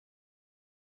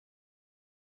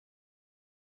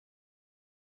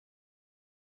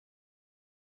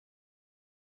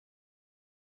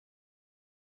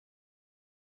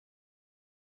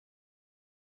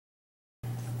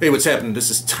Hey, what's happening?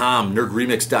 This is Tom,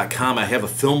 NerdRemix.com. I have a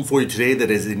film for you today that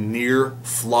is a near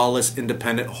flawless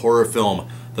independent horror film.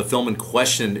 The film in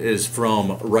question is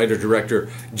from writer-director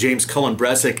James Cullen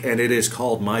Bressick, and it is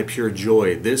called My Pure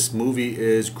Joy. This movie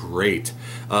is great.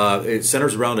 It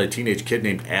centers around a teenage kid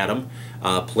named Adam,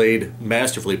 played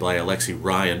masterfully by Alexei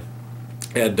Ryan.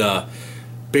 And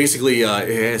basically,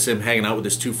 it has him hanging out with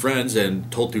his two friends,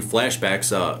 and told through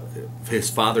flashbacks,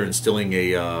 his father instilling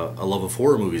a love of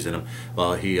horror movies in him.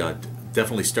 He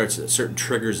definitely starts certain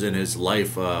triggers in his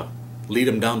life lead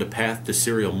him down the path to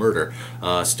serial murder.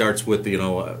 Starts with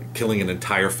killing an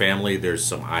entire family. There's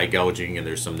some eye gouging and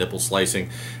there's some nipple slicing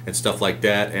and stuff like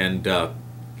that. And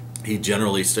he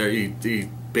generally he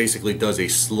basically does a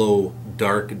slow,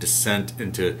 dark descent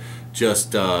into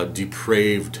just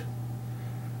depraved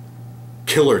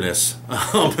killerness,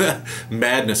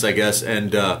 madness, I guess,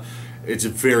 and it's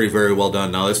very, very well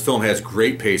done. Now, this film has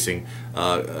great pacing,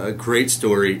 a great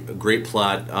story, a great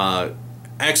plot,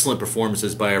 excellent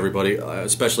performances by everybody,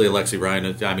 especially Alexei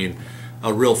Ryan. I mean,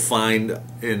 a real find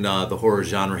in the horror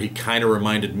genre. He kind of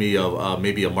reminded me of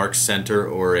maybe a Mark Center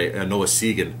or a Noah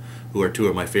Segan, who are two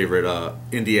of my favorite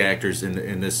indie actors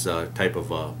in this type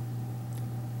of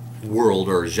world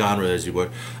or genre, as you would.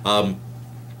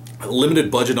 Limited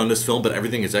budget on this film, but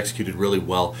everything is executed really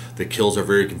well. The kills are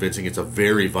very convincing. It's a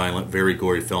very violent, very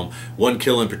gory film. One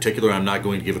kill in particular, I'm not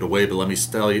going to give it away, but let me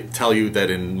tell you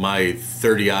that in my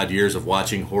 30-odd years of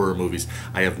watching horror movies,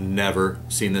 I have never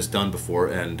seen this done before,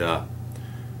 and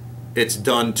it's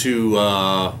done to,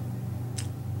 how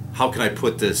can I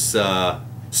put this,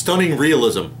 stunning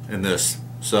realism in this.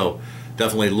 So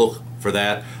definitely look for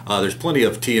that. There's plenty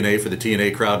of TNA for the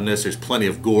TNA crowd in this. There's plenty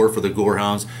of gore for the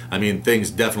gorehounds. I mean, things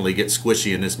definitely get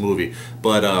squishy in this movie.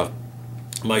 But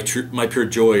My Pure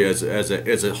Joy as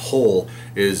a whole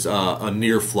is a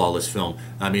near flawless film.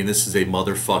 I mean, this is a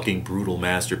motherfucking brutal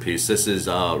masterpiece. This is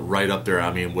right up there,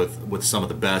 I mean, with some of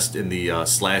the best in the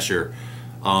slasher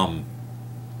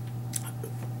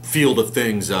field of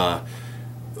things.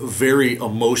 Very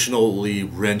emotionally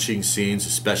wrenching scenes,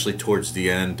 especially towards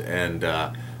the end, and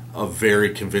a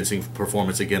very convincing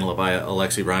performance again by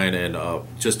Alexei Ryan, and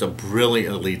just a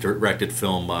brilliantly directed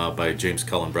film by James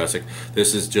Cullen Bressick.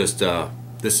 This is just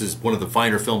this is one of the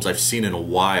finer films I've seen in a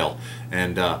while,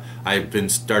 and I've been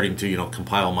starting to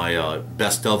compile my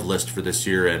best of list for this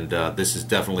year, and this is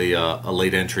definitely a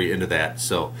late entry into that.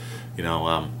 So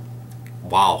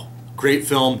wow, great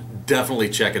film. Definitely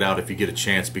check it out if you get a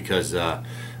chance, because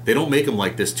they don't make them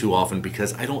like this too often,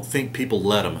 because I don't think people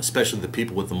let them, especially the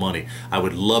people with the money. I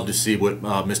would love to see what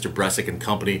Mr. Bressick and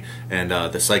company and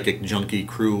the Psychic Junkie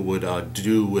crew would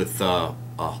do with a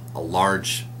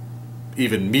large,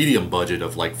 even medium budget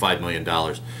of like $5 million,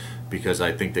 because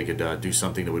I think they could do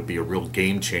something that would be a real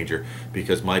game changer,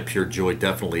 because My Pure Joy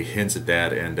definitely hints at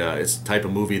that, and it's the type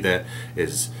of movie that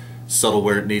is subtle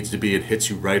where it needs to be. It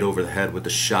hits you right over the head with the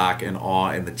shock and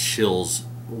awe and the chills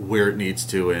where it needs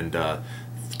to, and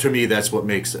to me, that's what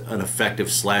makes an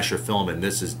effective slasher film, and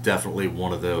this is definitely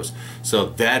one of those. So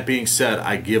that being said,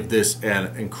 I give this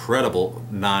an incredible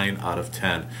 9 out of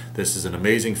 10. This is an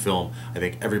amazing film. I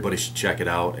think everybody should check it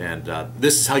out, and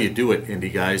this is how you do it,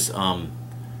 indie guys.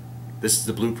 This is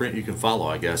the blueprint you can follow,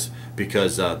 I guess,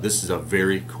 because this is a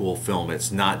very cool film.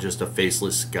 It's not just a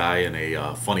faceless guy in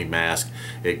a funny mask.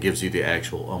 It gives you the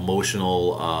actual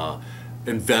emotional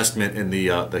investment in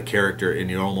the character, and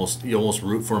you almost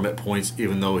root for him at points,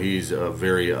 even though he's a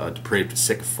very depraved,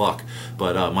 sick fuck.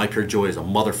 But My Pure Joy is a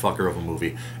motherfucker of a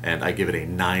movie, and I give it a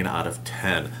 9 out of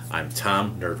 10. I'm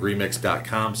Tom,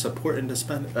 NerdRemix.com. Support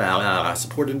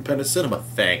independent cinema.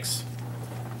 Thanks.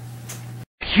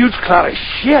 Huge cloud of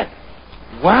shit.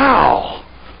 Wow.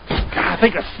 God, I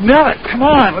think I smell it. Come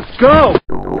on, let's go.